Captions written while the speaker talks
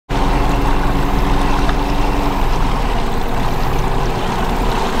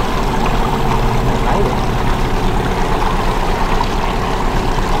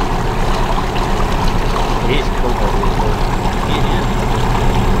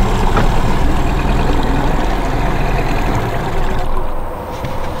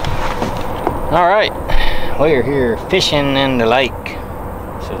All right, we are here fishing in the lake.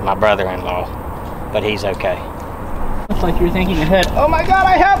 This is my brother-in-law, but he's okay. Looks like you're thinking ahead. Oh my God,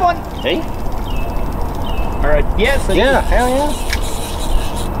 I have one! See? All right, yes. Yeah, hell yeah.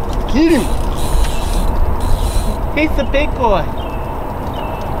 Get him. He's the big boy.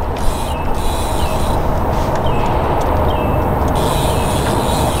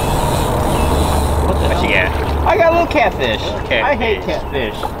 What you got? I got a little catfish. Catfish. I hate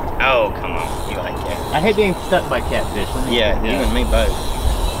catfish. Oh, come on. You like that? I hate being stuck by catfish. Yeah, you and me both.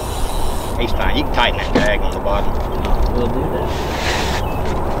 He's fine. You can tighten that drag on the bottom. We'll do that.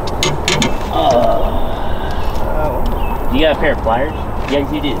 You got a pair of pliers? Yes,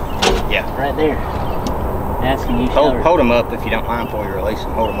 you do. Yeah. Right there. Asking you. Hold them up if you don't mind before you release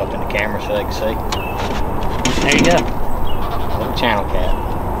them. Hold them up in the camera so they can see. There you go. Little channel cat.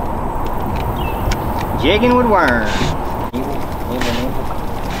 Jigging with worms.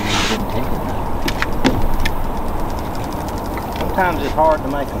 Sometimes it's hard to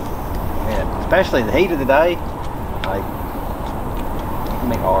make them. Yeah, especially the heat of the day. Like, it can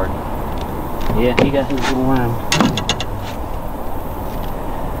be hard. Yeah, he got his little worm.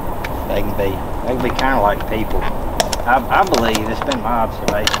 They can be kind of like people. I believe, it's been my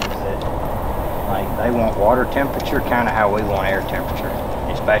observations that like they want water temperature kind of how we want air temperature.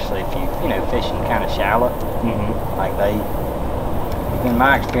 Especially if you fishing kind of shallow. Like in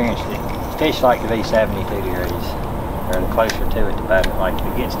my experience, fish like to be 72 degrees. Or the closer to it, the better. Like if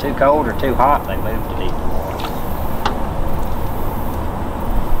it gets too cold or too hot, they move to deeper water.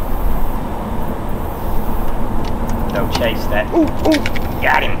 Don't chase that. Ooh, ooh,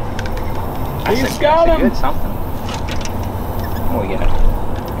 got him. He's got him. Good something. What we got?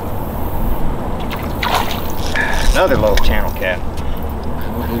 Another little channel cat.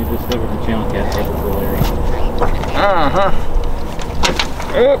 We discovered the channel cat right this little area.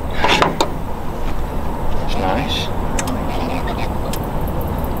 Oop. That's nice.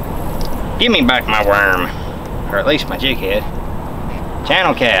 Give me back my worm. Or at least my jig head.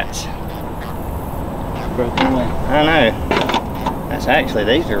 Channel cats. Broken away. I know. That's actually,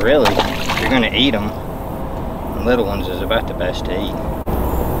 these are really, if you're going to eat them, the little ones is about the best to eat.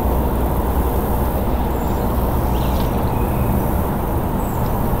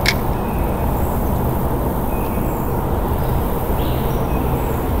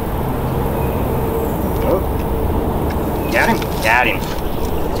 Oh. Got him? Got him.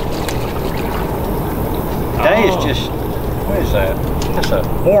 Today is just, what is that? That's a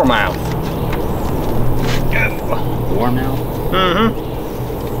warmouth. Warmouth? Mm-hmm.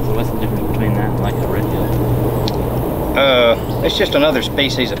 So what's the difference between that and like a redgill? It's just another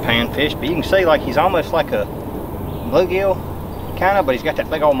species of panfish, but you can see like he's almost like a bluegill, kind of, but he's got that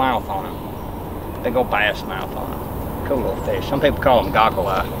big old mouth on him. Big old bass mouth on him. Cool little fish. Some people call him goggle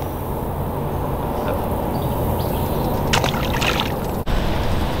eye.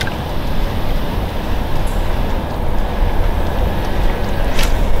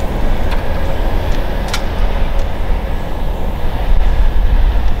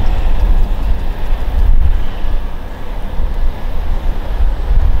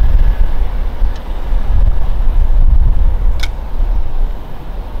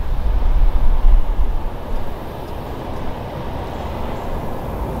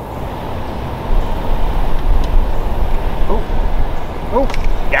 Oh,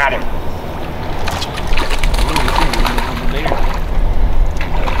 got him.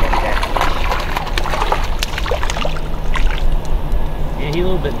 Yeah, he's a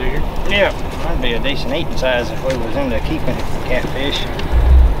little bit bigger. Yeah, that'd be a decent eating size if we was into keeping catfish.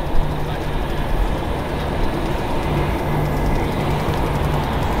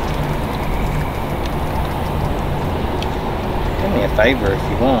 Do me a favor if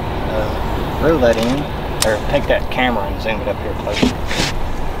you want. Reel that in. Or take that camera and zoom it up here closer.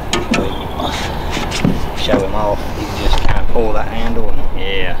 So you can show him off. You can just kind of pull that handle and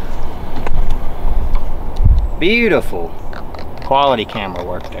yeah. Beautiful. Quality camera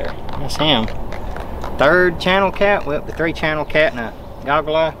work there. That's him. Third channel cat. Well, the 3 channel cat and a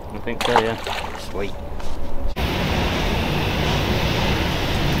goggle eye. I think so, yeah. Sweet.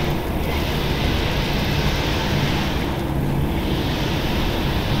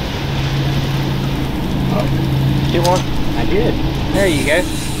 Get one? I did. There you go.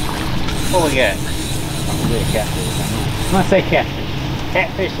 What we got? Probably a catfish. I'm gonna say catfish.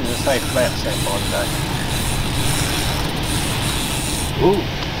 Catfish is a safe bet so far today. Ooh.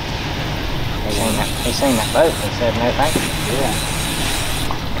 He seen that boat and said no thank you. Yeah.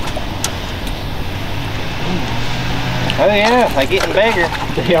 Oh yeah, they're getting bigger.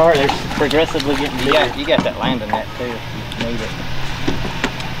 They are. They're progressively getting bigger. You got that landing net too if you need it.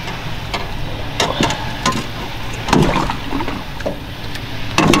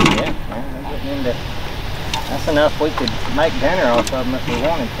 into, that's enough we could make dinner off of them if we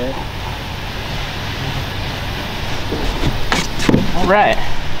wanted to. All right.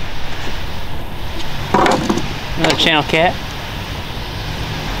 Another channel cat.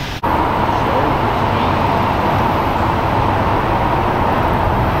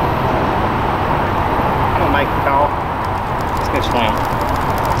 I'm gonna make a call. Let's go swim.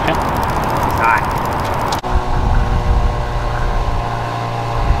 Okay. All right.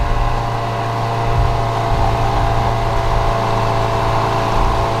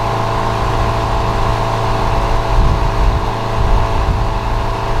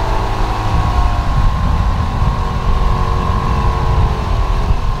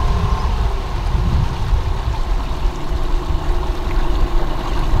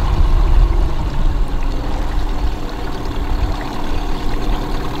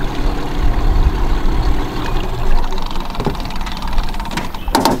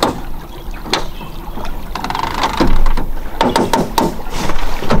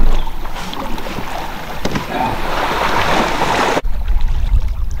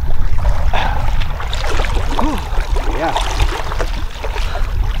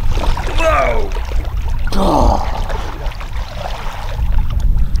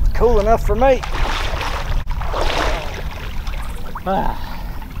 Cool enough for me.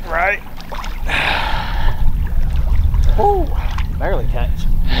 Right. Oh, barely touched.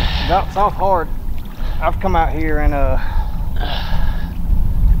 Drops off hard. I've come out here and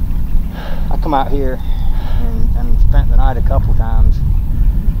spent the night a couple times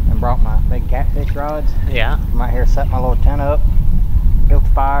and brought my big catfish rods. Yeah. Come out here, set my little tent up, built a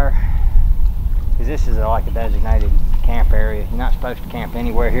fire. Because this is like a designated camp area. You're not supposed to camp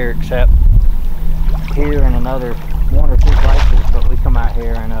anywhere here except here and another 1 or 2 places, but we come out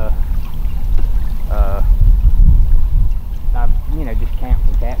here and you know, just camp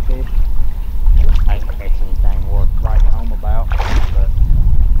and catfish.